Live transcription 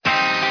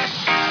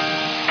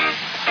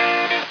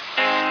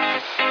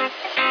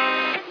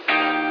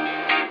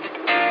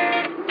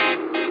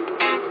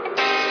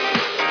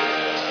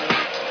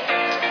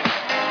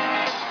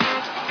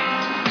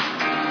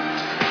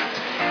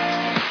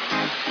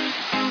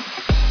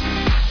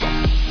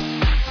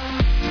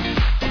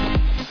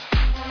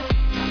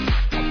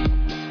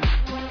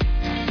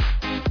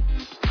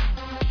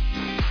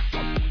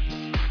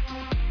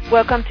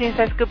Welcome to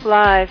Inside Scoop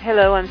Live.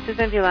 Hello, I'm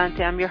Susan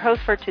Villante. I'm your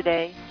host for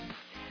today.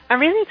 I'm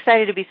really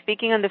excited to be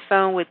speaking on the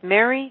phone with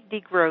Mary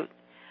DeGroat,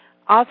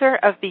 author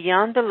of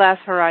Beyond the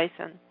Last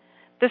Horizon.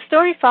 The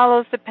story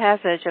follows the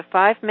passage of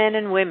 5 men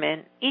and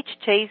women, each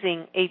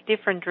chasing a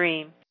different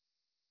dream,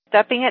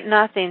 stopping at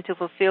nothing to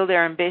fulfill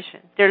their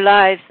ambition. Their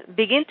lives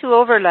begin to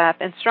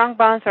overlap and strong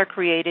bonds are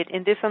created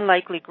in this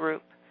unlikely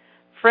group.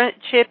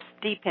 Friendships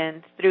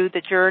deepen through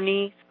the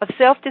journey of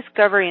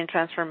self-discovery and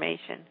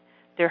transformation.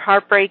 Their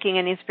heartbreaking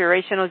and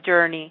inspirational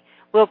journey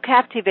will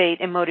captivate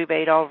and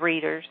motivate all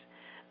readers.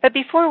 But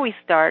before we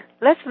start,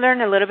 let's learn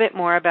a little bit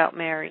more about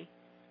Mary.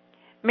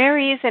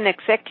 Mary is an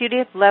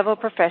executive-level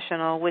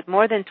professional with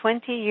more than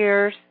 20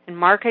 years in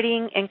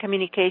marketing and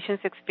communications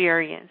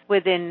experience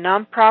within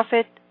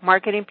nonprofit,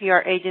 marketing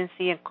PR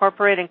agency, and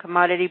corporate and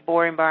commodity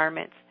board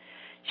environments.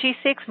 She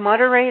seeks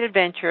moderate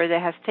adventure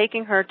that has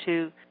taken her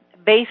to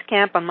base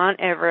camp on Mount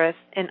Everest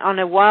and on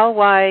a wild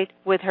ride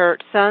with her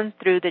son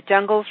through the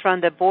jungles from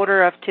the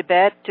border of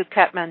Tibet to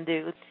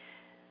Kathmandu.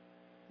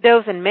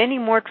 Those and many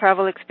more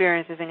travel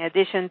experiences, in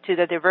addition to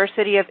the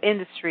diversity of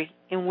industry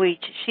in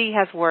which she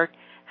has worked,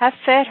 have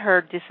fed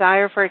her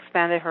desire for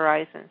expanded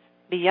horizons.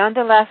 Beyond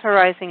the Last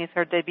Horizon is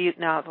her debut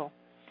novel.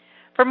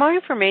 For more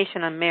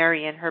information on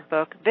Mary and her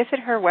book, visit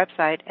her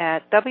website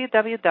at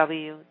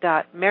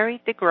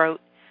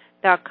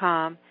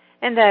www.marydegroat.com,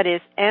 and that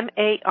is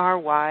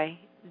MaryDegroat.com.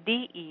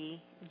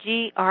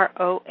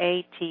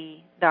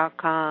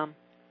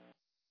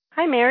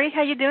 Hi, Mary.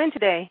 How you doing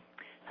today?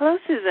 Hello,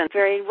 Susan.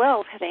 Very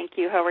well, thank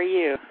you. How are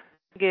you?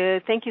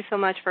 Good. Thank you so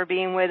much for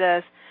being with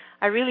us.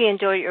 I really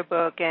enjoyed your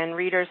book, and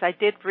readers, I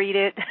did read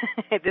it.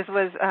 This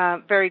was a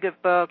very good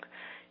book.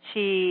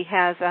 She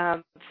has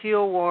a few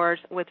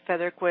awards with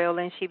Feather Quill,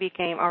 and she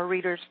became our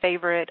readers'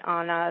 favorite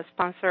on a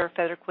sponsor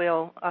Feather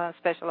Quill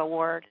special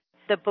award.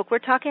 The book we're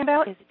talking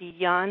about is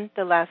Beyond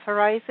the Last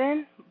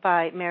Horizon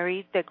by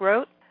Mary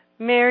DeGroat.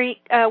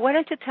 Mary, why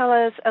don't you tell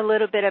us a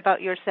little bit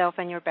about yourself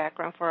and your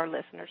background for our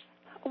listeners?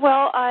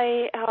 Well,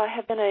 I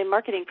have been a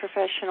marketing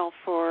professional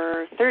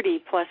for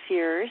 30-plus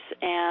years,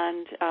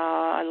 and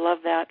I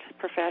love that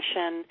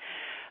profession.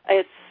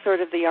 It's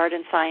sort of the art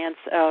and science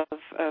of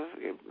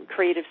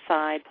creative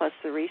side plus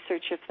the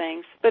research of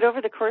things. But over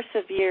the course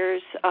of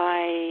years,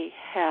 I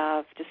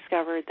have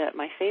discovered that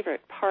my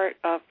favorite part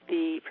of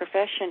the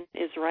profession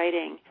is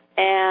writing.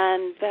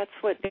 And that's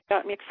what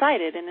got me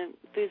excited and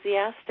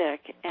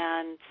enthusiastic.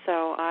 And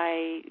so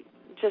I,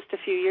 just a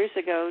few years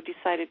ago,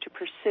 decided to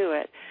pursue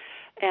it.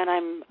 And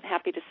I'm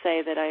happy to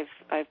say that I've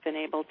been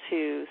able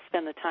to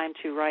spend the time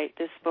to write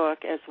this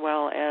book, as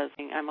well as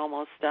I'm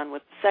almost done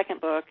with the second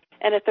book.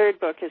 And a third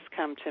book has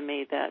come to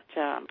me that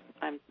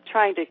I'm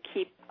trying to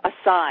keep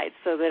aside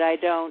so that I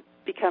don't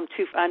become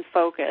too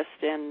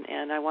unfocused,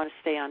 and I want to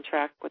stay on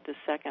track with the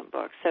second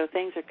book. So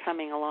things are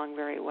coming along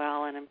very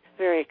well, and I'm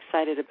very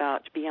excited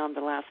about Beyond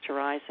the Last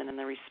Horizon and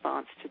the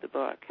response to the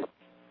book.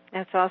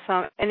 That's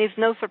awesome. And it's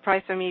no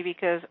surprise for me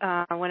because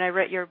when I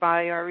read your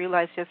bio, I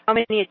realized just how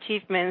many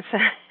achievements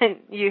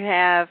you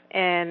have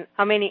and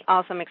how many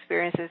awesome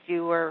experiences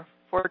you were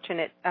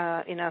fortunate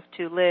enough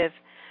to live.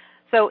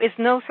 So it's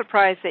no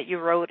surprise that you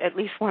wrote at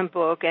least one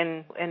book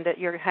and that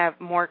you have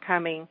more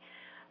coming.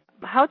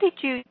 How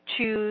did you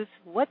choose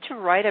what to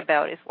write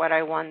about is what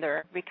I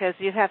wonder, because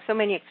you have so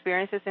many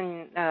experiences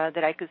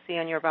that I could see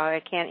on your bio.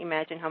 I can't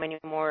imagine how many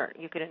more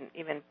you couldn't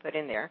even put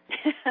in there.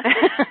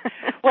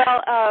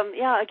 Well,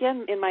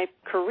 again, in my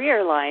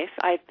career life,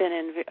 I've been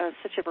in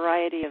such a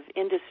variety of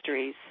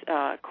industries,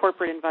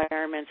 corporate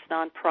environments,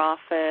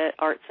 nonprofit,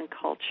 arts and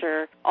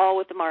culture, all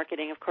with the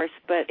marketing, of course,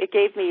 but it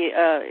gave me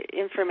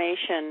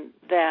information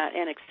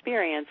and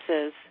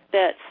experiences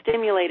that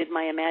stimulated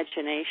my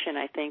imagination,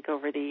 I think,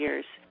 over the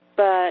years.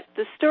 But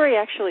the story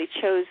actually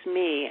chose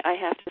me, I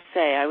have to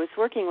say. I was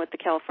working with the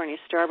California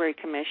Strawberry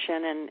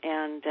Commission,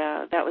 and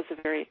that was a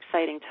very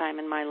exciting time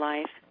in my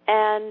life.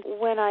 And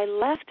when I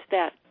left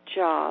that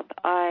job,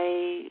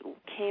 I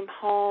came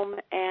home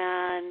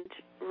and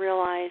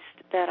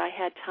realized that I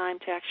had time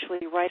to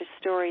actually write a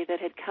story that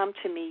had come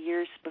to me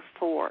years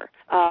before.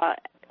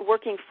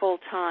 Working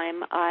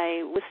full-time,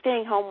 I was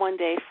staying home one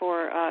day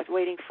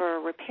waiting for a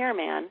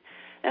repairman.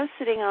 I was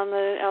sitting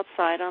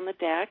outside on the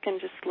deck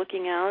and just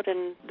looking out,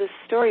 and the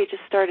story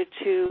just started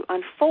to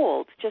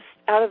unfold, just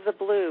out of the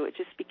blue. It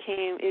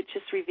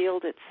just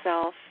revealed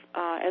itself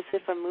as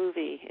if a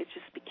movie. It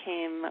just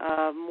became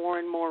more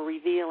and more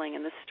revealing,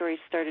 and the story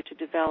started to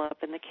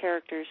develop, and the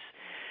characters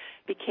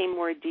became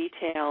more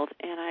detailed,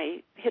 and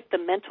I hit the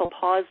mental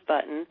pause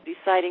button,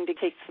 deciding to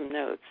take some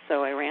notes.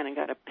 So I ran and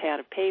got a pad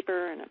of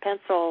paper and a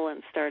pencil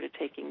and started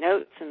taking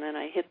notes, and then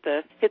I hit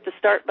the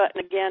start button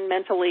again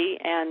mentally,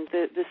 and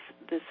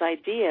this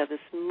idea,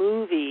 this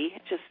movie,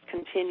 just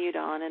continued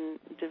on and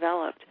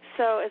developed.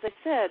 So as I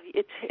said,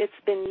 it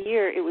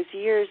was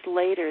years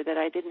later that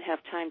I didn't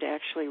have time to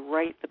actually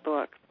write the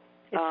book.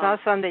 It's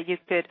awesome that you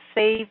could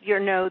save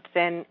your notes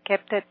and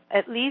kept it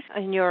at least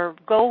in your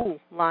goal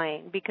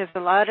line, because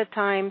a lot of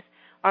times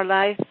our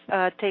life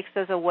takes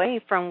us away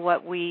from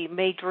what we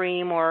may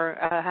dream or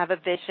have a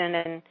vision,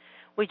 and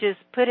we just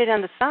put it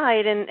on the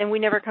side and we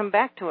never come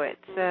back to it.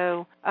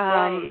 So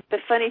right. The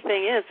funny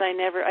thing is,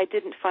 I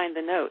didn't find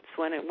the notes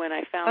when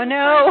I found time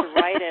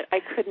to write it. I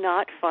could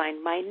not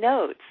find my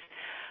notes.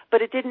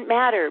 But it didn't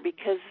matter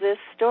because this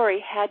story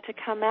had to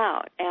come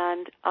out.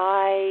 And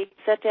I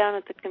sat down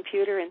at the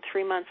computer, and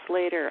 3 months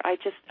later,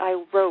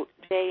 I wrote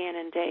day in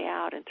and day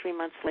out, and 3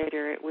 months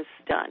later it was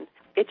done.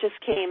 It just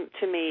came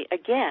to me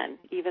again,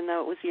 even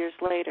though it was years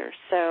later.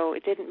 So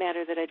it didn't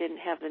matter that I didn't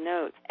have the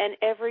notes. And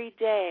every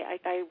day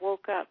I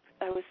woke up,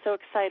 I was so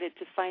excited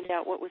to find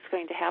out what was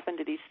going to happen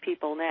to these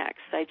people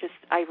next.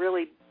 I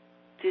really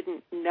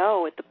didn't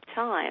know at the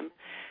time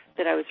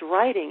that I was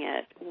writing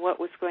it what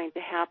was going to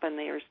happen.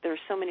 There were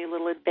so many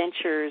little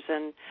adventures,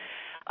 and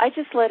I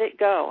just let it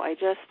go.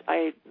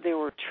 There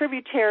were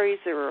tributaries,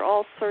 there were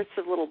all sorts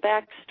of little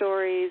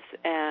backstories,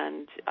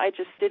 and I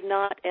just did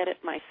not edit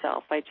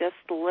myself. I just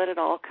let it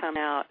all come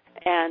out.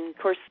 And,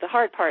 of course, the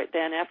hard part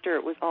then, after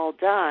it was all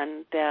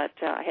done, that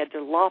I had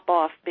to lop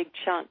off big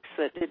chunks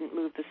that didn't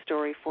move the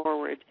story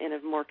forward in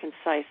a more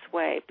concise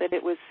way. But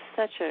it was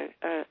such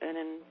an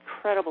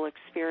incredible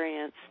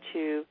experience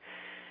to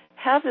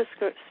have this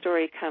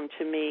story come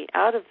to me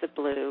out of the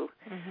blue,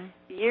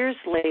 years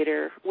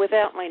later,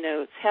 without my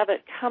notes, have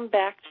it come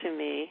back to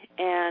me,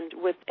 and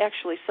with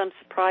actually some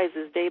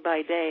surprises day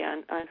by day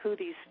on who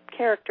these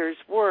characters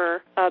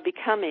were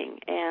becoming,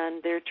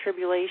 and their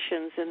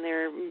tribulations and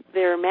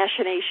their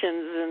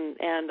machinations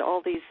and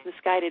all these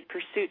misguided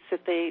pursuits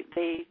that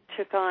they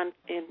took on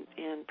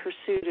in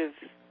pursuit of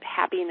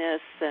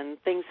happiness and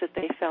things that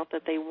they felt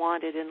that they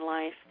wanted in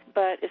life,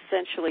 but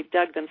essentially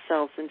dug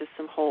themselves into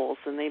some holes,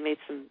 and they made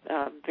some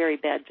very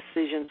bad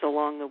decisions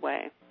along the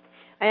way.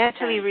 I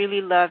actually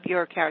really love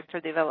your character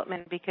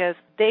development because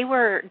they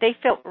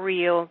felt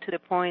real to the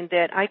point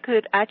that I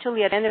could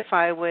actually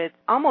identify with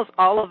almost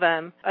all of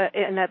them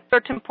in a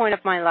certain point of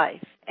my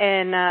life.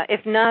 And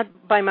if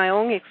not by my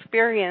own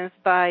experience,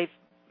 by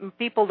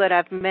people that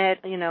I've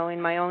met,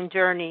 in my own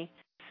journey.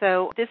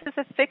 So this is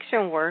a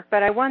fiction work,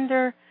 but I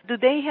wonder, do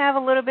they have a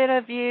little bit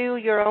of you,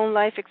 your own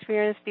life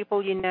experience,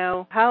 people you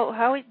know?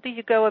 How do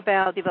you go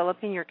about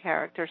developing your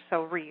character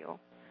so real?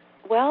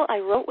 Well, I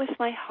wrote with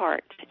my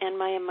heart and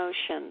my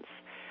emotions.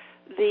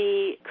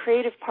 The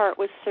creative part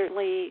was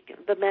certainly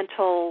the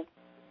mental,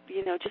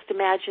 just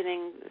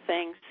imagining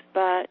things.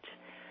 But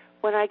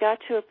when I got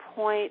to a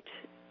point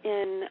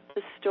in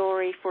the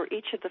story for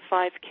each of the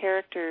 5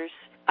 characters,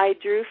 I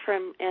drew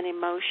from an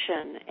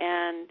emotion,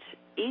 and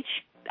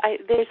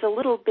there's a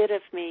little bit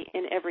of me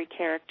in every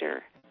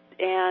character,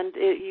 and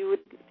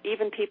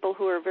even people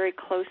who are very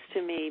close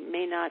to me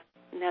may not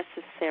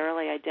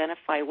necessarily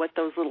identify what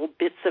those little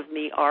bits of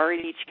me are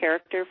in each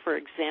character. For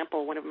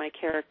example, one of my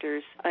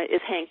characters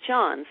is Hank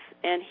Johns,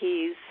 and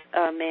he's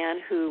a man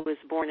who was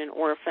born an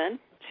orphan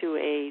to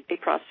a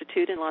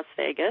prostitute in Las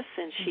Vegas,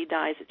 and she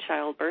dies at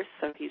childbirth,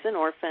 so he's an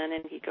orphan,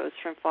 and he goes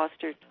from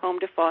foster home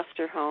to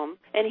foster home,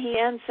 and he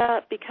ends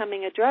up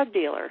becoming a drug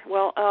dealer.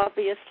 Well,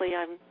 obviously,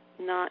 I'm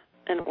not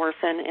an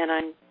orphan, and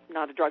I'm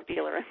not a drug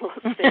dealer in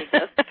Las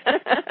Vegas.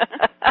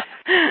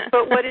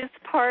 But what is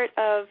part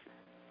of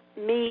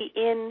me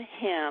in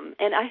him,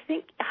 and I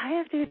think I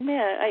have to admit,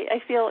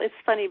 I feel it's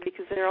funny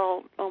because they're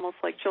all almost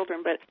like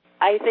children, but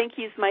I think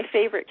he's my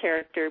favorite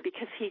character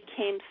because he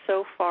came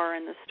so far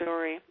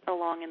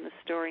along in the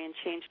story, and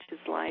changed his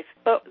life.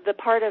 But the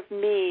part of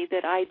me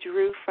that I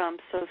drew from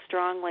so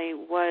strongly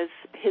was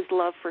his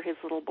love for his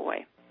little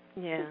boy.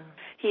 Yeah.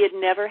 He had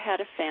never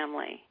had a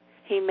family.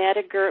 He met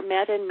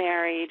and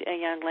married a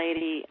young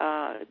lady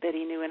that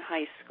he knew in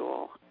high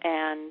school,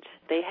 and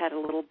they had a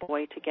little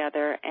boy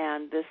together,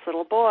 and this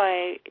little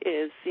boy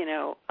is,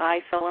 I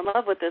fell in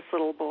love with this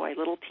little boy,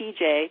 little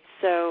TJ.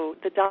 So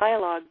the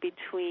dialogue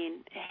between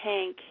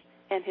Hank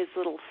and his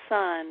little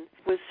son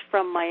was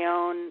from my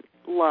own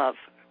love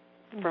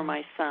for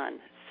my son.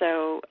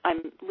 So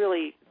I'm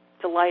really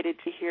delighted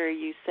to hear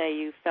you say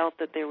you felt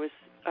that there was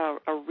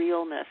a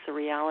realness, a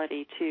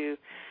reality to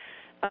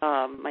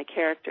my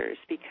characters,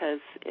 because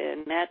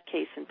in that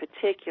case in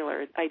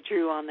particular, I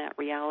drew on that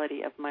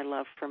reality of my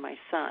love for my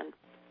son.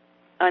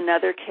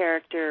 Another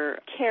character,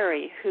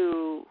 Carrie,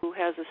 who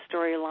has a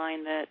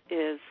storyline that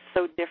is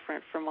so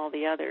different from all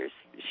the others.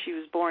 She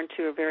was born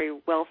to a very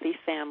wealthy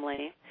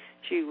family.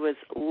 She was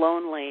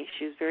lonely.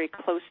 She was very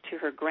close to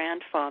her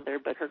grandfather,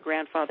 but her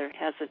grandfather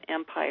has an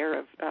empire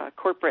of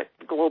corporate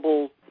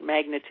global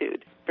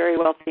magnitude, very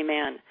wealthy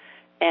man.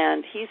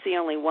 And he's the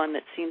only one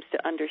that seems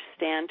to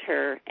understand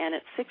her. And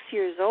at 6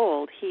 years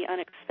old, she's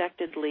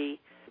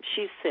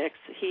 6,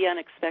 he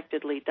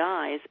unexpectedly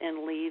dies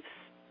and leaves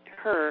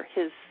her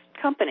his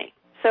company.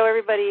 So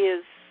everybody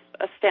is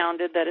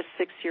astounded that a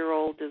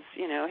 6-year-old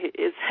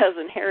has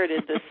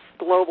inherited this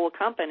global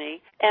company.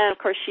 And, of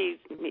course, she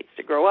needs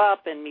to grow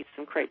up and meet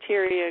some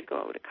criteria,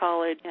 go to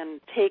college,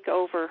 and take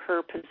over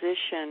her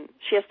position.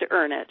 She has to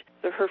earn it.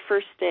 So her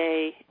first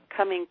day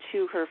coming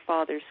to her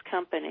father's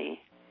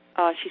company,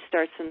 she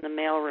starts in the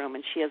mailroom,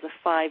 and she has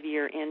a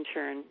 5-year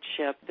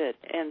internship that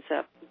ends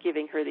up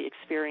giving her the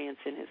experience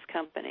in his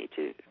company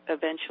to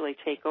eventually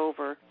take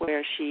over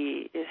where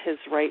she has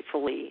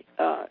rightfully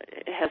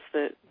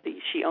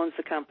she owns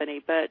the company.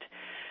 But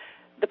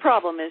the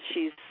problem is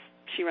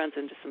she runs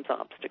into some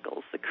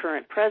obstacles. The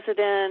current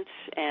president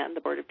and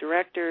the board of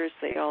directors,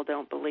 they all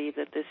don't believe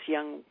that this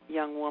young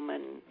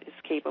woman is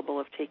capable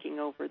of taking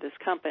over this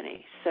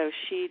company. So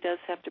she does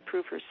have to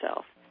prove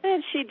herself.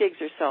 And she digs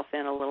herself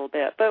in a little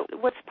bit. But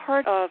what's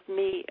part of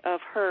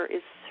her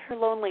is her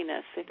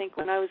loneliness. I think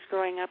when I was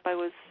growing up, I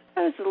was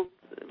a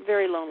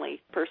very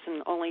lonely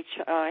person.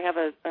 I have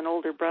an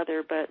older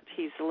brother, but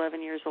he's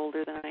 11 years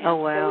older than I am. Oh,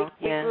 wow.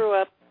 So we grew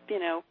up,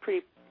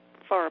 pretty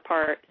far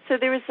apart. So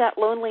there was that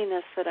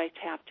loneliness that I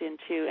tapped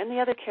into. And the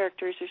other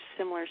characters are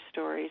similar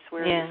stories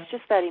where it's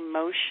just that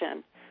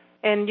emotion.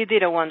 And you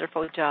did a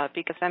wonderful job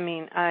because,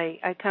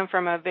 I come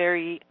from a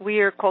very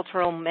weird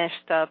cultural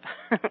meshed up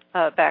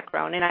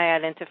background, and I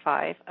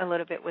identify a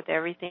little bit with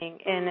everything.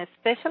 And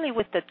especially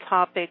with the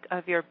topic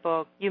of your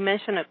book, you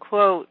mentioned a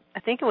quote, I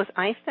think it was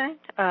Einstein?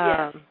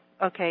 Yes.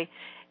 Okay.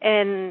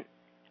 And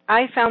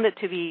I found it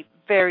to be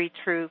very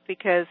true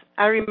because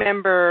I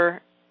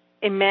remember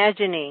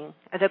imagining,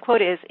 the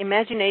quote is,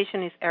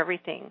 "Imagination is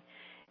everything.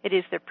 It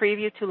is the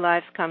preview to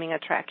life's coming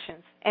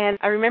attractions." And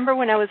I remember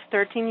when I was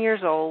 13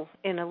 years old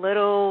in a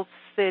little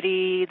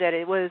city that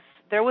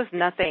there was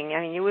nothing.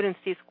 You wouldn't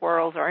see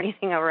squirrels or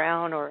anything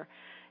around, or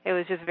it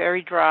was just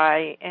very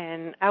dry.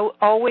 And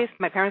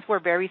my parents were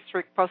very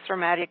strict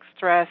post-traumatic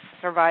stress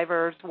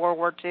survivors, World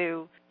War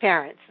II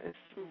parents is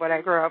what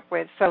I grew up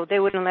with. So they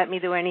wouldn't let me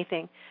do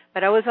anything.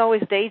 But I was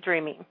always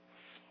daydreaming.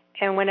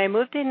 And when I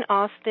moved in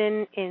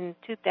Austin in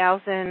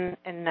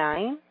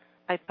 2009,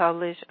 I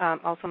published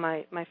also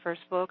my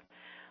first book.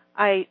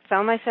 I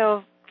found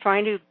myself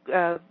trying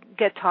to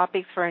get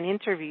topics for an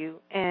interview,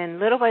 and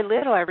little by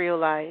little I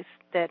realized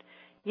that,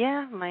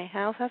 my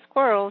house has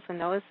squirrels,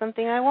 and that was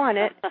something I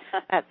wanted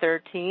at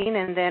 13.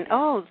 And then,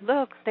 oh,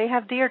 look, they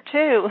have deer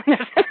too.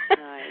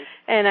 Nice.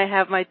 And I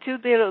have my 2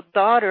 little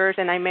daughters,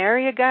 and I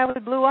marry a guy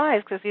with blue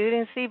eyes because you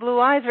didn't see blue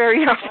eyes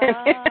very often.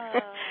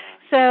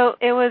 So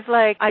it was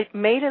like I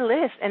made a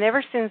list, and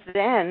ever since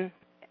then,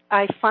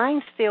 I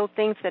find still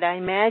things that I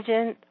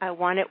imagined I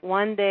wanted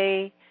one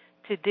day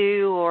to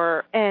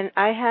do, and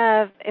I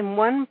have, in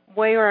one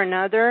way or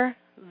another,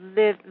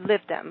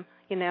 lived them.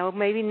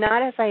 Maybe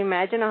not as I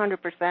imagined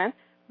 100%,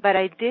 but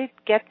I did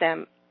get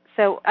them.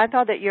 So I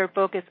thought that your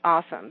book is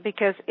awesome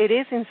because it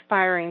is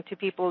inspiring to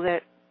people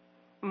that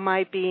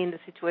might be in the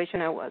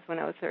situation I was when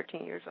I was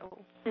 13 years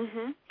old.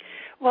 Mm-hmm.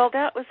 Well,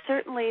 that was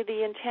certainly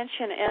the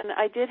intention, and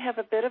I did have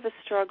a bit of a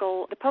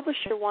struggle. The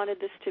publisher wanted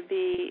this to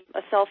be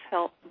a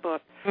self-help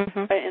book in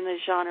the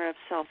genre of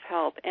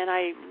self-help, and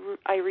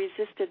I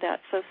resisted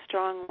that so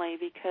strongly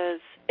because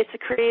it's a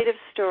creative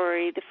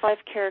story. The 5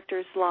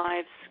 characters'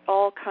 lives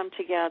all come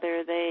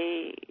together.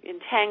 They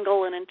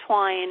entangle and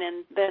entwine,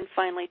 and then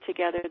finally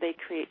together they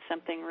create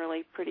something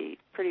really pretty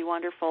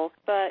wonderful.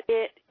 But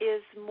it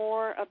is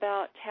more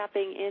about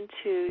tapping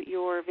into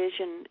your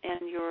vision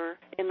and your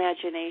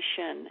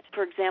imagination.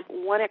 For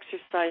example, one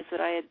exercise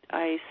that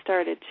I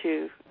started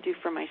to do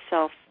for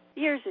myself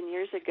years and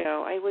years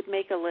ago, I would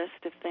make a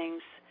list of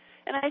things.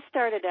 And I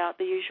started out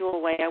the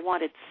usual way. I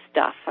wanted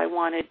stuff. I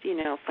wanted,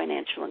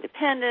 financial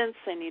independence.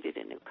 I needed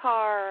a new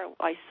car.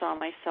 I saw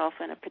myself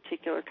in a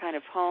particular kind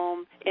of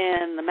home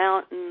in the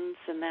mountains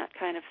and that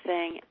kind of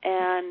thing.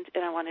 And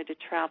I wanted to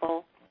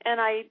travel.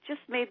 And I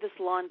just made this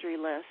laundry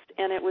list,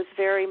 and it was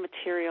very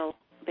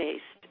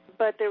material-based.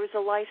 But there was a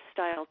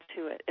lifestyle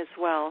to it as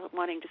well,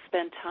 wanting to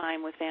spend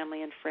time with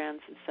family and friends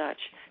and such.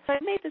 So I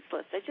made this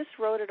list. I just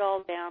wrote it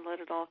all down,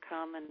 let it all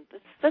come, and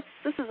this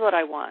is what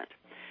I want.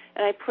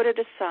 And I put it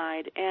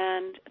aside,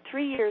 and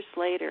 3 years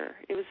later,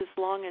 it was as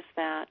long as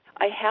that,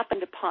 I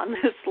happened upon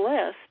this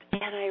list,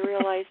 and I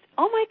realized,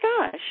 oh my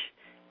gosh,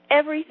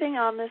 everything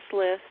on this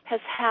list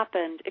has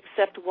happened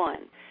except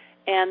one.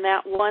 And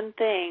that one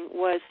thing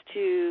was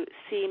to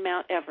see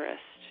Mount Everest.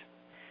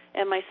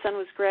 And my son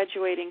was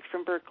graduating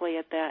from Berkeley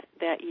at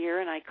that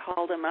year, and I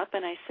called him up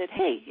and I said,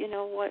 hey,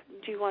 what,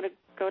 do you want to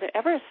go to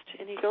Everest?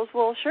 And he goes,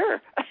 well,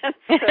 sure.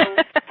 So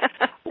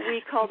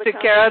we called took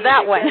care of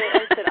that one.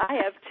 I said, I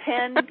have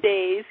 10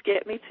 days.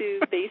 Get me to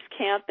base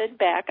camp and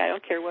back. I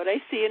don't care what I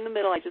see in the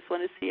middle. I just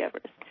want to see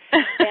Everest.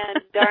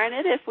 And darn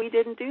it if we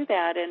didn't do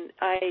that. And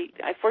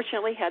I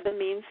fortunately had the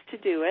means to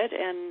do it.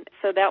 And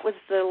so that was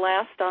the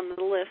last on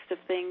the list of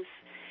things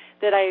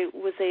that I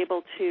was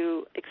able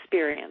to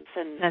experience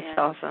and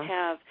awesome.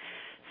 Have.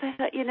 So I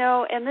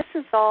thought, and this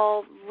is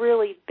all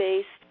really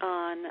based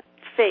on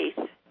faith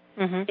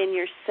in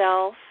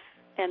yourself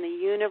and the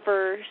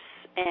universe.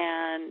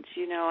 And,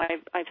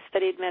 I've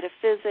studied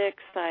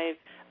metaphysics. I've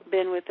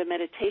been with a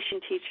meditation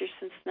teacher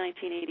since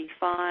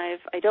 1985.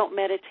 I don't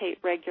meditate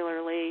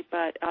regularly,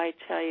 but I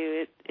tell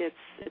you,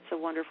 it's a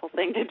wonderful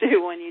thing to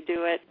do when you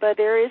do it. But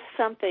there is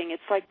something.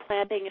 It's like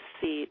planting a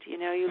seed.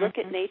 You look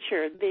at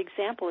nature. The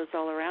example is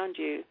all around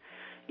you.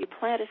 You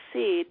plant a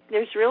seed.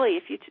 There's really,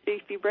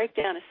 if you break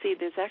down a seed,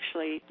 there's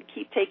actually,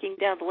 keep taking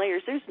down the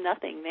layers, there's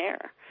nothing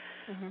there.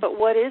 Mm-hmm. But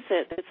what is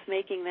it that's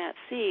making that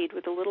seed,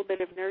 with a little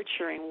bit of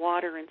nurturing,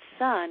 water, and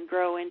sun,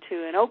 grow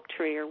into an oak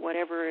tree or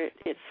whatever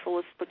its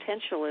fullest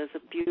potential is, a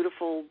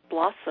beautiful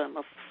blossom,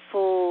 a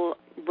full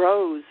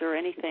rose or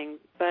anything?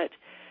 But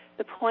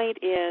the point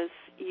is,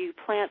 you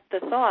plant, the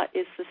thought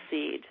is the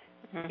seed.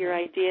 Mm-hmm. Your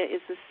idea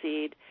is the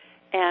seed.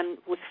 And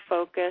with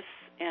focus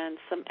and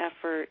some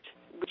effort,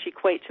 which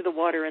equate to the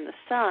water and the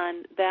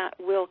sun, that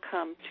will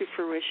come to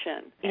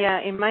fruition. Yeah,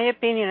 in my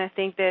opinion, I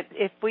think that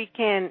if we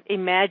can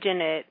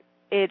imagine it,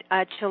 it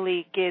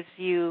actually gives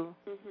you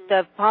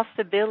the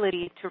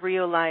possibility to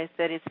realize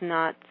that it's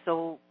not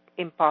so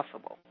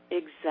impossible.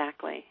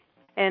 Exactly.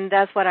 And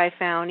that's what I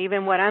found.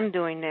 Even what I'm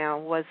doing now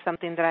was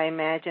something that I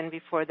imagined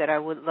before that I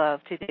would love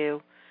to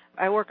do.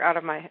 I work out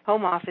of my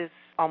home office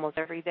almost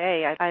every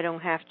day. I don't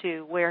have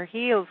to wear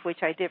heels,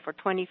 which I did for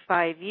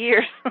 25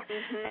 years,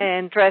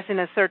 and dress in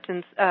a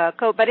certain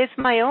coat. But it's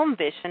my own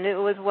vision. It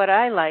was what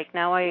I like.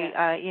 Now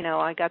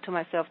I got to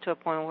myself to a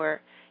point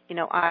where,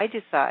 I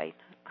decide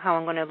how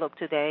I'm going to look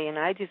today, and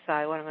I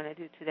decide what I'm going to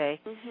do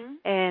today.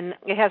 And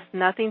it has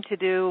nothing to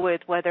do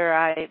with whether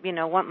I,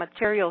 want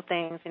material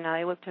things.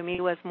 To me,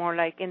 it was more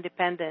like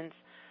independence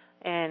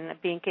and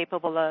being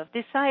capable of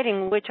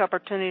deciding which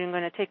opportunity I'm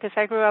going to take, because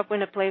I grew up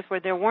in a place where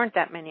there weren't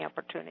that many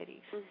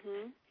opportunities.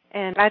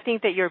 And I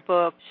think that your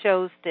book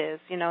shows this,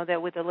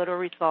 that with a little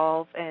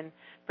resolve and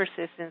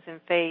persistence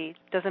and faith,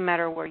 doesn't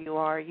matter where you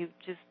are, you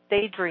just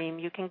daydream,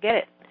 you can get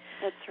it.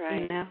 That's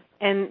right.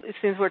 And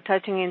since we're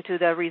touching into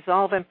the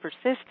resolve and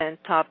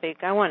persistent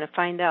topic, I want to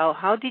find out,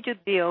 how did you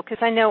deal,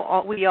 because I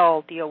know we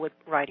all deal with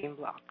writing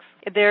blocks.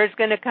 There's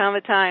going to come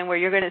a time where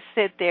you're going to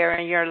sit there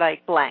and you're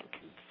like blank.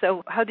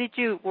 So how did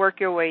you work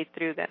your way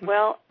through that?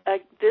 Well,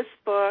 this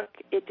book,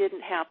 it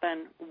didn't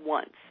happen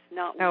once,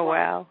 not once. Oh,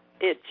 wow.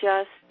 It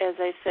just, as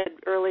I said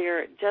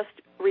earlier,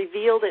 just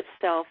revealed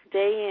itself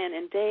day in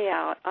and day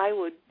out. I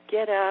would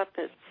get up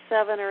at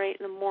 7 or 8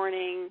 in the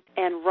morning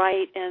and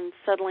write, and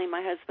suddenly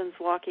my husband's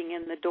walking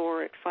in the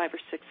door at 5 or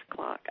 6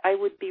 o'clock. I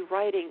would be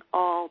writing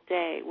all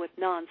day with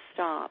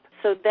nonstop.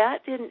 So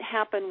that didn't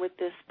happen with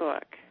this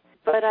book.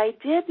 But I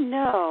did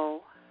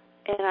know,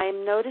 and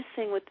I'm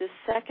noticing with this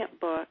second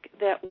book,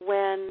 that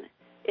when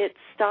it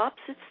stops,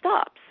 it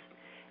stops.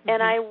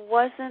 And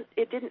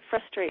it didn't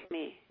frustrate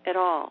me at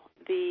all.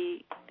 The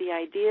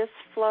ideas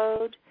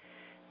flowed,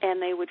 and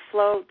they would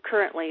flow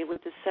currently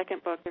with the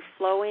second book. They're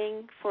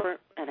flowing for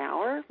an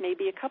hour,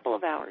 maybe a couple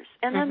of hours,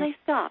 and then they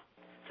stop.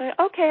 So,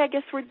 okay, I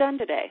guess we're done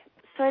today.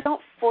 So I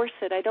don't force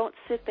it. I don't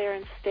sit there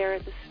and stare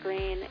at the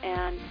screen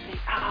and think,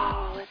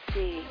 oh, let's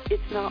see,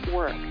 it's not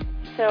work.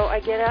 So I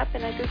get up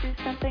and I go do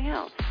something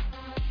else.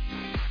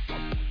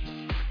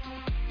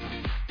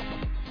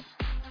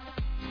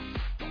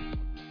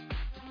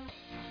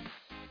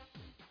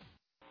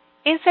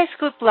 Inside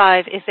Scoop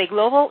Live is a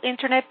global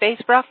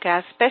internet-based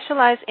broadcast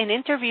specialized in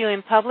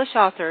interviewing published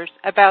authors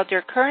about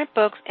their current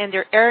books and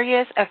their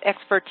areas of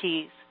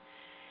expertise.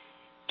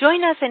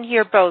 Join us and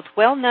hear both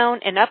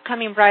well-known and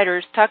upcoming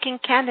writers talking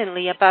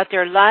candidly about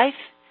their life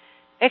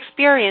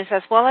experience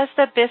as well as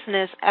the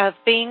business of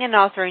being an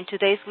author in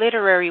today's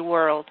literary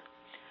world.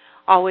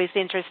 Always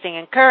interesting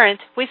and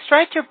current, we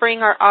strive to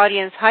bring our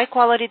audience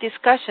high-quality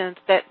discussions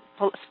that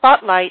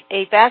spotlight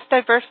a vast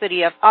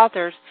diversity of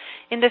authors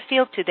in the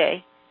field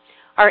today.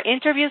 Our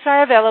interviews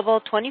are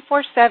available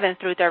 24/7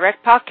 through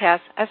direct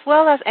podcasts as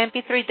well as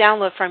MP3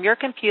 download from your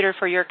computer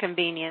for your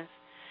convenience.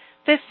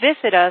 Please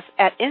visit us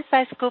at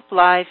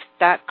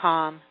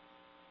InsideScoopLive.com.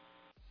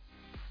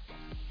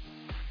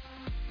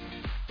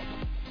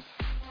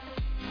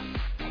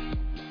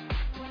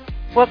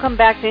 Welcome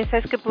back to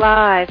Inside Scoop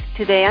Live.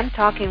 Today I'm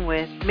talking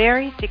with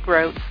Mary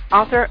DeGroat,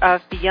 author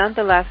of Beyond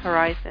the Last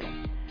Horizon.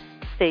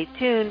 Stay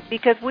tuned,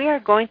 because we are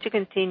going to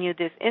continue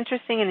this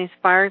interesting and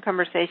inspiring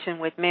conversation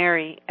with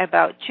Mary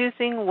about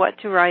choosing what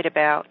to write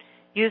about,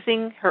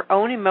 using her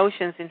own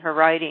emotions in her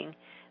writing,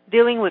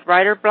 dealing with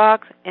writer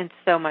blocks, and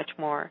so much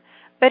more.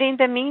 But in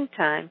the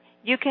meantime,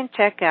 you can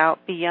check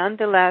out Beyond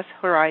the Last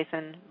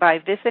Horizon by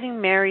visiting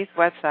Mary's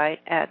website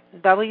at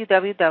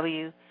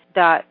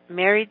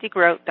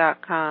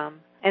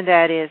www.marydegroat.com, and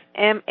that is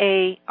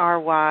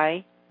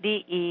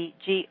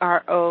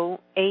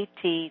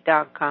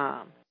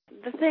MaryDegroat.com.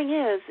 The thing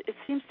is, it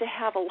seems to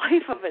have a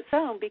life of its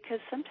own, because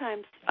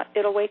sometimes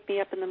it'll wake me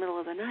up in the middle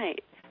of the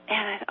night.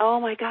 And oh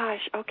my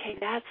gosh, okay,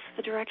 that's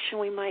the direction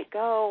we might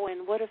go,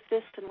 and what if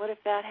this and what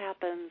if that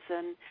happens?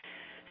 And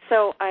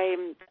so I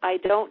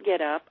don't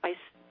get up. I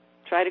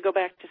try to go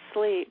back to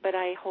sleep, but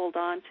I hold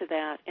on to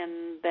that,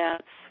 and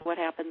that's what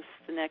happens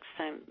the next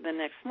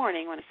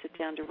morning when I sit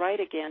down to write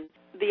again.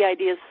 The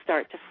ideas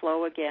start to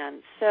flow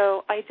again.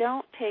 So I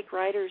don't take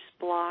writer's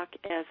block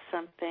as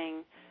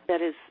something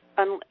that is,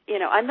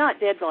 I'm not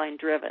deadline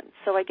driven,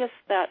 so I guess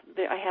that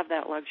I have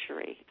that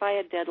luxury. If I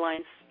had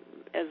deadlines,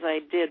 as I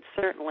did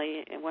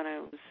certainly when I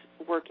was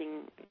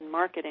working in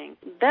marketing,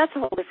 that's a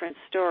whole different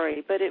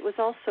story, but it was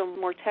also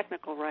more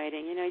technical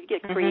writing. You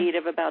get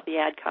creative about the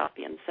ad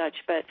copy and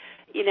such, but,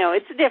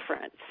 it's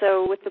different.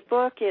 So with the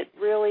book, it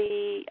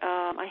really,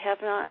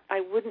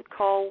 I wouldn't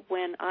call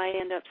when I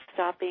end up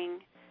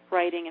stopping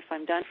writing. If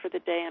I'm done for the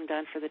day, I'm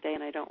done for the day,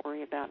 and I don't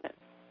worry about it.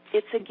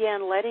 It's,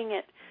 again, letting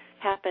it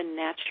happen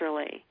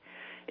naturally.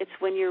 It's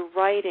when you're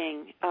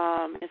writing,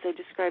 as I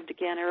described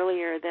again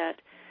earlier,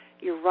 that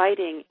you're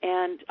writing.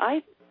 And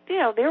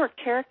there were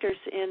characters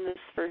in this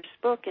first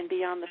book and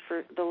Beyond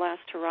the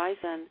Last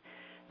Horizon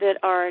that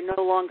are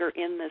no longer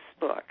in this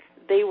book.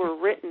 They were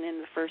written in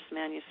the first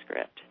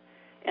manuscript,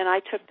 and I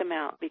took them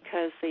out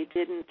because they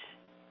didn't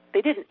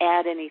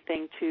add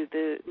anything to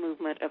the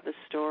movement of the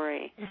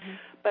story. Mm-hmm.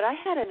 But I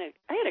had a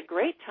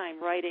great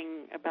time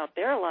writing about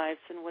their lives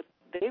and what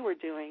they were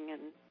doing,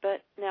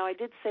 but now I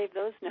did save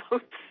those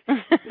notes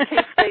in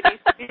case they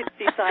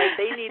decide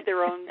they need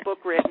their own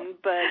book written.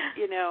 But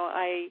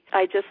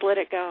I just let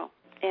it go.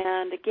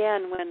 And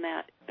again, when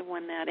that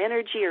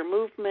energy or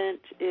movement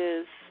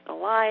is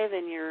alive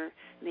and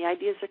the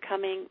ideas are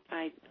coming,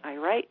 I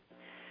write,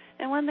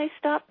 and when they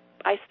stop,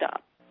 I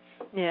stop.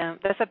 Yeah,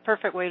 that's a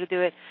perfect way to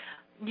do it.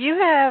 You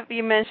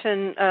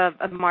mentioned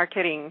a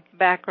marketing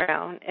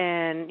background,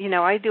 and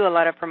I do a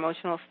lot of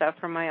promotional stuff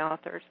for my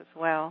authors as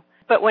well.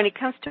 But when it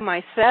comes to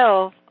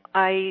myself,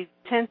 I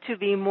tend to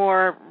be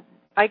more.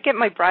 I get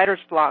my writer's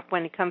block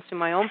when it comes to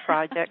my own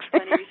projects.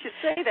 Funny you should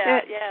say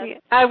that. Yeah.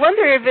 I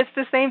wonder if it's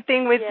the same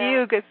thing with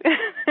you. Cause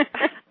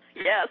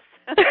yes.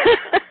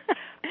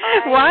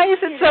 Why is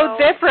it so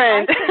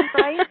different? I could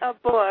write a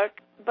book,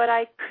 but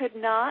I could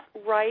not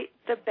write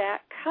the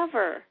back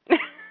cover.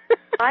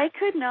 I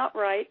could not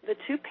write the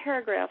 2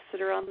 paragraphs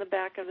that are on the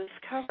back of this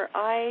cover.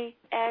 I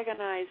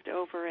agonized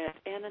over it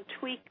and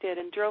tweaked it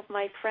and drove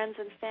my friends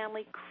and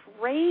family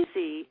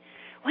crazy.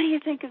 What do you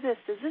think of this?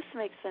 Does this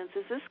make sense?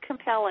 Is this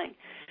compelling?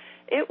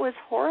 It was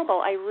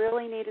horrible. I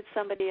really needed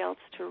somebody else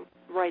to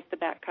write the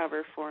back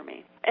cover for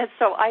me. And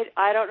so I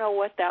don't know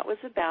what that was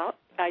about.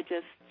 I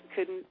just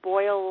couldn't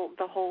boil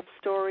the whole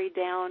story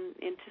down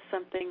into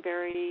something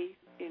very,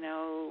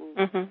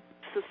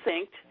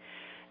 succinct.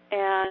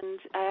 And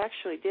I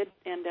actually did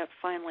end up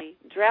finally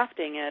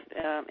drafting it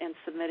and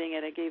submitting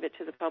it. I gave it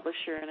to the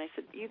publisher, and I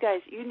said, "You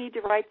guys, you need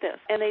to write this."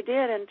 And they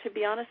did. And to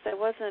be honest, I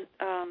wasn't.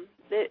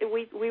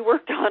 We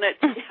worked on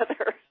it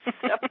together.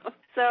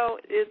 So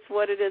it's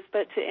what it is.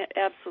 But to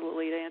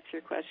answer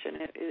your question,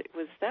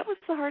 that was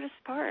the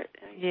hardest part.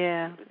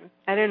 Yeah,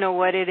 I don't know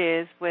what it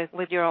is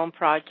with your own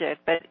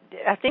project, but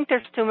I think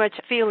there's too much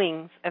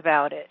feelings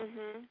about it.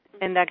 Mm-hmm.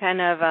 And that kind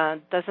of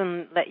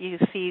doesn't let you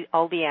see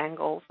all the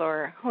angles,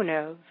 or who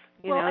knows.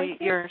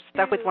 You're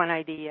stuck with one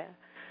idea.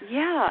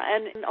 Yeah,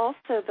 and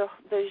also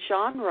the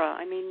genre.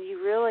 I mean,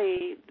 you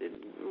really,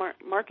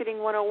 marketing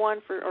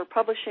 101 or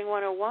publishing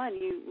 101,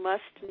 you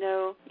must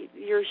know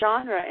your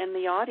genre and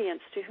the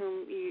audience to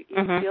whom you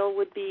mm-hmm. feel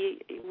would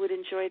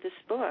enjoy this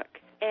book.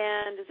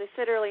 And as I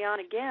said early on,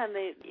 again,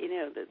 the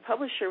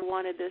publisher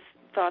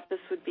thought this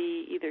would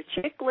be either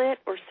chick lit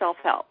or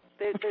self-help.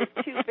 They're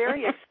 2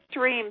 very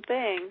extreme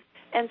things.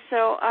 And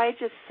so I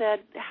just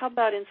said, how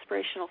about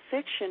inspirational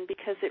fiction?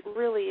 Because it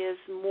really is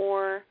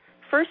more,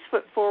 first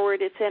foot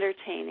forward, it's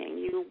entertaining.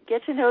 You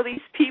get to know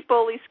these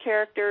people, these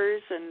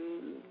characters,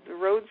 and the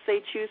roads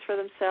they choose for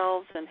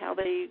themselves and how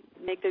they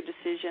make their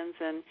decisions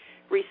and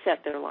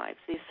reset their lives.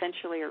 They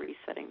essentially are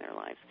resetting their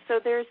lives.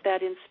 So there's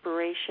that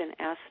inspiration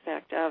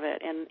aspect of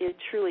it, and it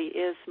truly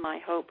is my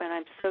hope. And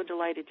I'm so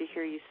delighted to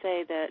hear you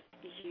say that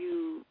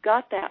you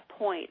got that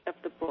point of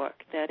the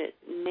book, that it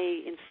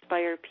may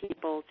inspire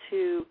people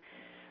to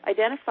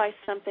identify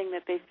something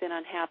that they've been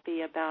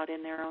unhappy about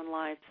in their own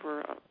lives for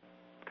a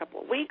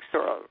couple of weeks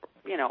or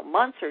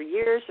months or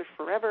years or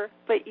forever.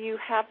 But you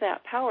have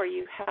that power.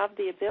 You have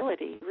the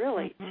ability,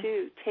 really, mm-hmm.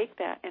 to take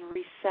that and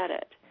reset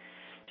it.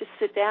 Just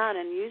sit down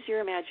and use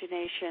your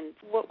imagination.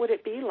 What would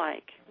it be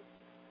like?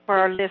 For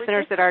our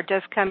listeners that are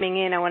just coming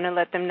in, I want to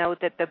let them know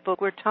that the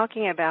book we're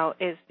talking about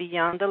is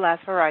Beyond the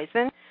Last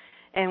Horizon,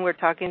 and we're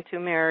talking to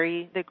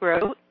Mary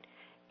DeGroat.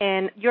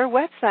 And your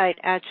website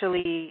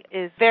actually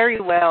is very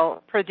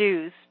well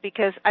produced,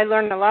 because I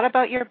learned a lot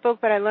about your book,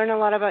 but I learned a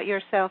lot about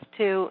yourself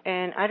too.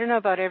 And I don't know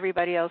about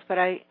everybody else, but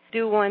I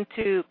do want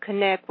to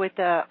connect with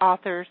the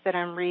authors that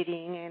I'm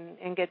reading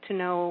and get to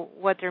know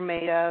what they're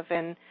made of.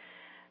 And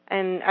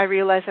I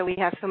realized that we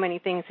have so many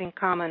things in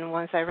common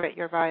once I read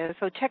your bio.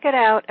 So check it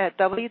out at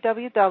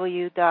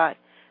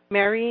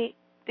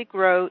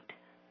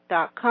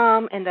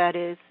www.marydegroat.com, and that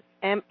is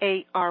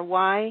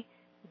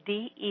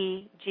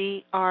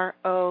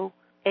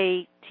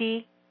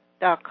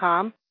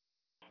MaryDegroat.com.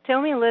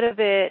 Tell me a little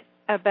bit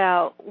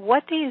about,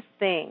 what do you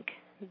think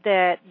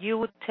that you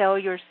would tell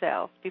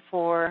yourself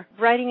before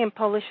writing and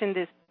publishing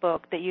this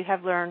book that you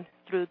have learned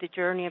through the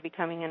journey of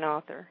becoming an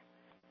author?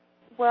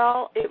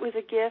 Well, it was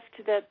a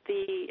gift that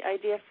the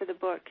idea for the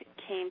book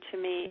came to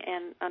me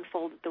and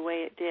unfolded the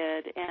way it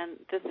did. And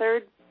the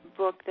third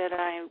book that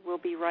I will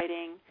be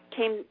writing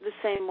came the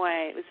same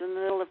way. It was in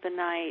the middle of the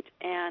night,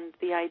 and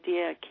the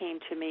idea came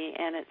to me,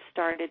 and it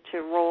started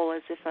to roll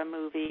as if a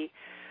movie.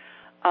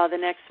 The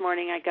next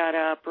morning I got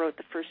up, wrote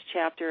the first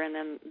chapter, and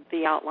then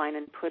the outline,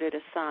 and put it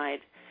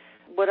aside.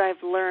 What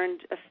I've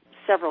learned,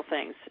 several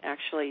things,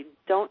 actually.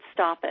 Don't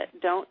stop it.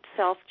 Don't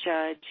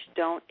self-judge.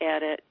 Don't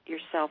edit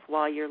yourself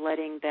while you're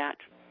letting that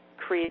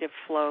creative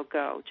flow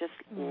go. Just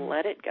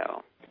let it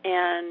go.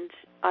 And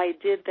I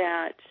did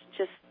that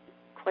just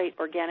quite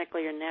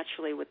organically or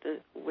naturally with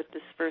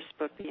this first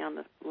book, Beyond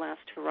the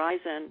Last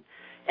Horizon.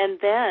 And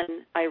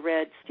then I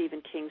read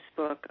Stephen King's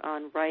book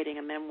on writing,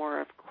 a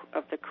memoir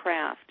of the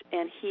craft,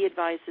 and he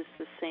advises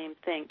the same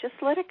thing. Just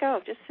let it go.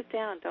 Just sit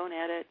down. Don't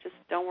edit. Just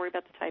don't worry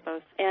about the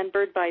typos. And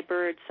Bird by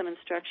Bird, Some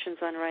Instructions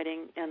on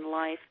Writing and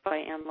Life by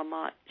Anne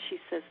Lamott, she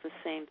says the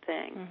same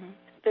thing. Mm-hmm.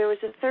 There was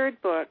a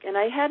third book, and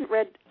I hadn't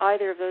read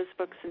either of those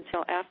books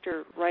until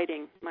after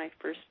writing my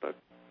first book.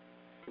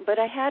 But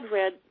I had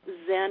read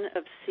Zen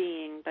of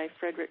Seeing by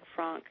Frederick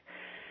Frank.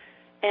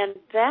 And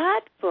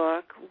that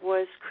book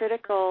was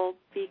critical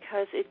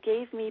because it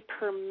gave me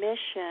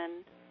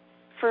permission.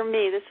 For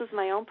me, this was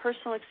my own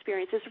personal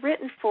experience. It's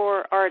written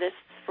for artists,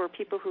 for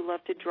people who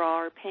love to draw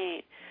or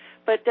paint.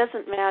 But it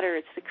doesn't matter.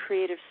 It's the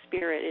creative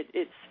spirit.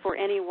 It's for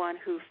anyone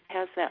who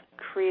has that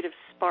creative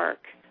spark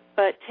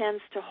but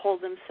tends to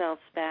hold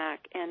themselves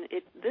back. And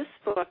this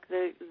book,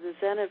 the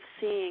Zen of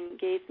Seeing,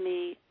 gave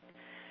me,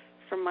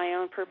 for my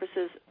own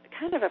purposes,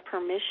 kind of a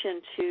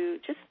permission to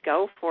just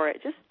go for it.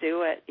 Just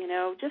do it,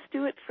 Just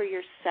do it for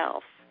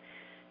yourself.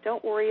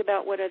 Don't worry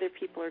about what other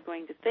people are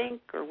going to think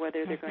or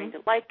whether they're going to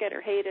like it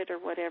or hate it or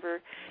whatever.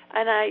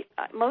 And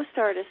most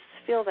artists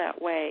feel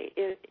that way.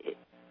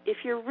 If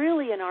you're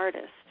really an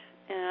artist,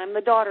 and I'm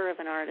the daughter of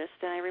an artist,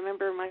 and I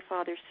remember my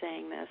father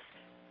saying this,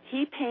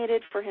 he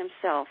painted for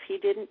himself. He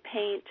didn't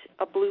paint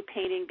a blue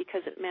painting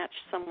because it matched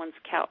someone's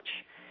couch.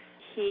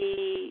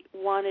 He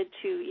wanted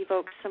to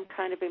evoke some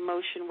kind of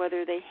emotion,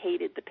 whether they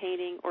hated the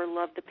painting or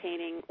loved the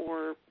painting,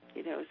 or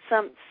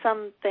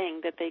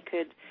something that they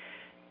could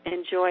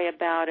enjoy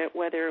about it,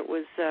 whether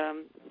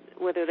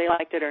they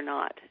liked it or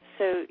not.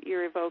 So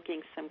you're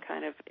evoking some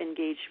kind of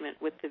engagement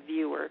with the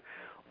viewer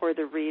or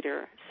the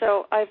reader.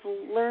 So I've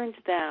learned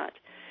that.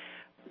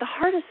 The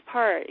hardest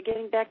part,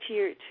 getting back to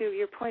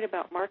your point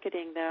about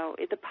marketing, though,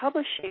 in the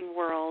publishing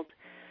world,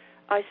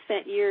 I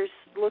spent years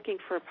looking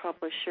for a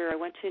publisher. I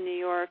went to New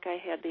York. I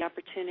had the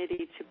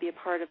opportunity to be a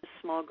part of a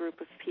small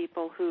group of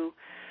people who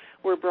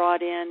were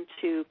brought in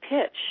to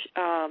pitch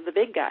the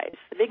big guys,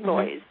 the big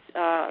boys.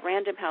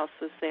 Random House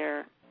was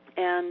there.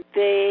 And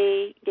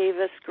they gave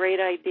us great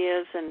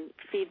ideas and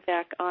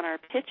feedback on our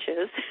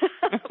pitches,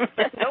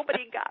 but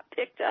nobody got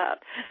picked up.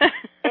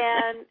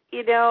 And,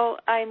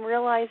 I'm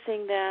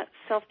realizing that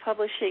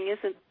self-publishing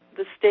isn't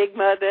the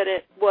stigma that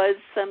it was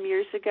some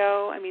years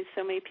ago. I mean,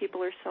 so many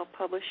people are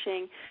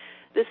self-publishing.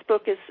 This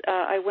book is,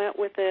 I went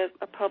with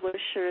a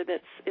publisher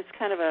it's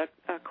kind of a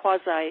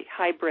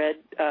quasi-hybrid.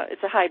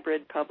 It's a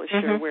hybrid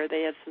publisher where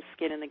they have some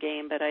skin in the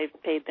game, but I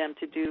paid them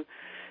to do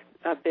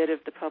a bit of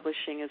the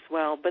publishing as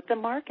well. But the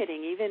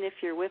marketing, even if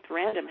you're with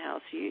Random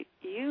House,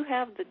 you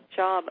have the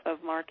job of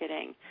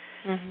marketing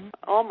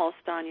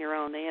almost on your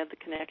own. They have the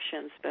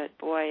connections, but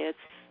boy, it's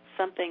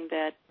something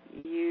that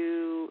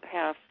you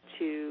have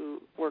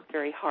to work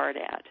very hard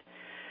at.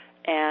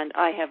 And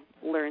I have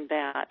learned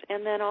that.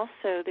 And then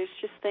also there's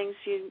just things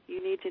you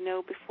need to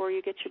know before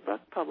you get your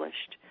book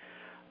published.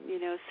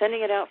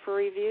 Sending it out for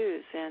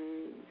reviews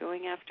and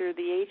going after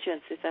the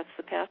agents if that's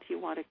the path you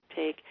want to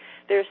take.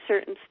 There are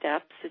certain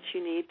steps that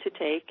you need to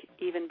take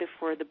even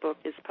before the book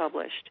is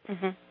published.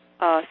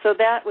 So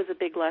that was a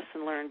big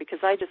lesson learned because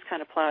I just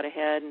kind of plowed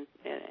ahead and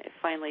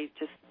finally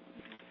just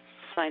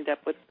signed up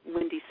with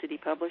Windy City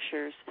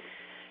Publishers.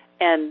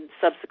 And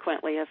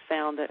subsequently have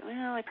found that,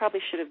 I probably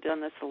should have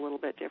done this a little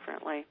bit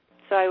differently.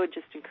 So I would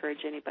just encourage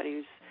anybody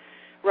who's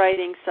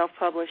writing,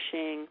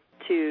 self-publishing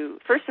to,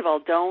 first of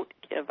all, don't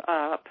give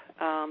up.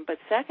 But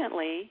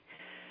secondly,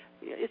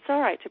 it's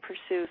all right to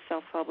pursue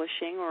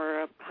self-publishing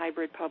or a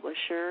hybrid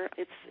publisher.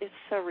 It's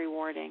so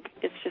rewarding.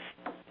 It's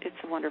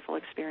a wonderful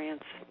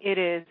experience. It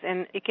is,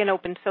 and it can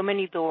open so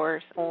many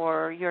doors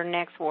for your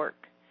next work.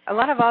 A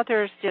lot of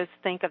authors just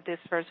think of this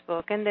first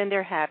book, and then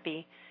they're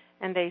happy.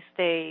 And they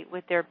stay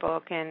with their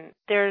book. And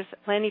there's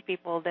plenty of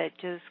people that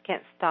just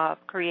can't stop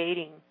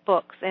creating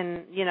books.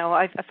 And,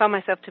 I found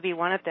myself to be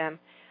one of them.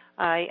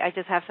 I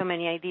just have so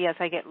many ideas.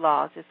 I get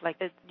lost. It's like,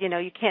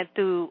 you can't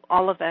do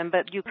all of them,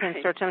 but you can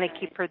certainly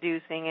keep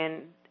producing.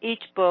 And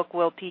each book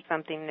will teach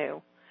something new.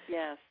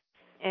 Yes.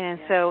 And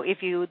so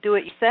if you do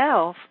it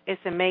yourself, it's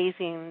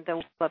amazing the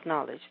wealth of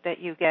knowledge that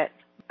you get.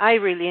 I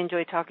really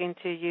enjoy talking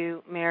to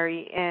you,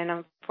 Mary. And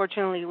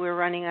unfortunately, we're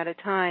running out of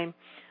time.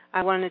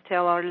 I want to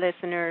tell our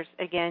listeners,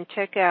 again,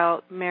 check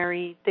out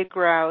Mary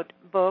DeGrout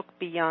book,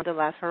 Beyond the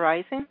Last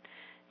Horizon.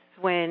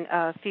 It's won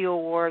a few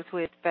awards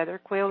with Feather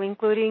Quill,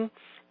 including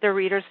the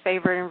Reader's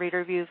Favorite and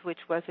Reader Views, which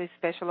was a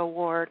special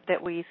award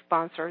that we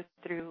sponsored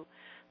through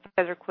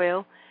Feather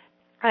Quill.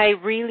 I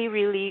really,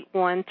 really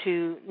want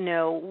to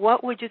know,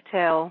 what would you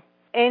tell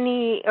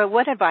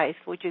what advice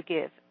would you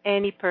give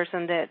any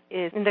person that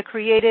is in the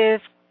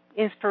creative,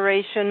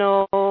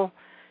 inspirational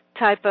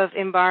type of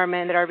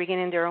environment that are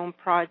beginning their own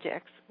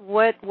projects?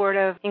 What word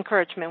of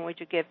encouragement would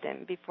you give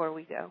them before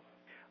we go?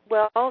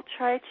 Well,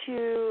 try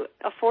to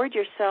afford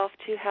yourself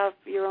to have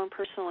your own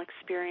personal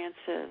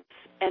experiences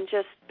and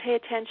just pay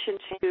attention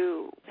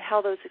to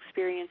how those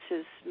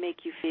experiences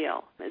make you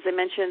feel. As I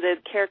mentioned, the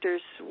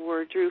characters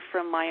drew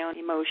from my own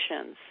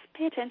emotions.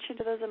 Pay attention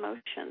to those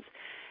emotions.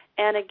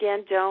 And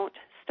again, don't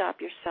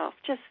stop yourself.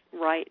 Just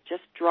write,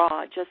 just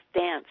draw, just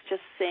dance,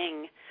 just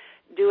sing.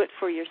 Do it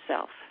for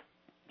yourself.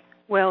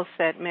 Well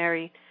said,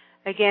 Mary.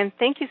 Again,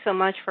 thank you so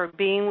much for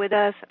being with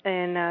us.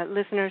 And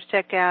listeners,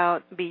 check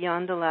out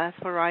Beyond the Last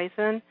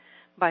Horizon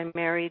by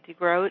Mary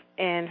DeGroat.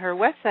 And her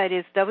website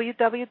is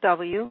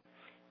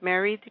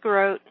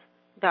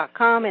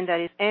www.marydegroat.com, and that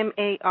is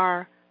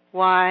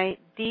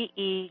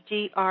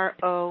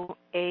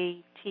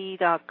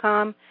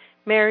MaryDegroat.com.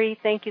 Mary,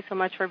 thank you so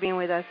much for being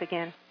with us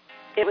again.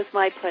 It was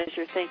my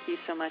pleasure. Thank you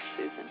so much,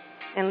 Susan.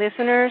 And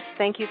listeners,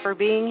 thank you for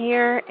being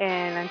here.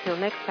 And until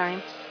next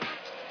time.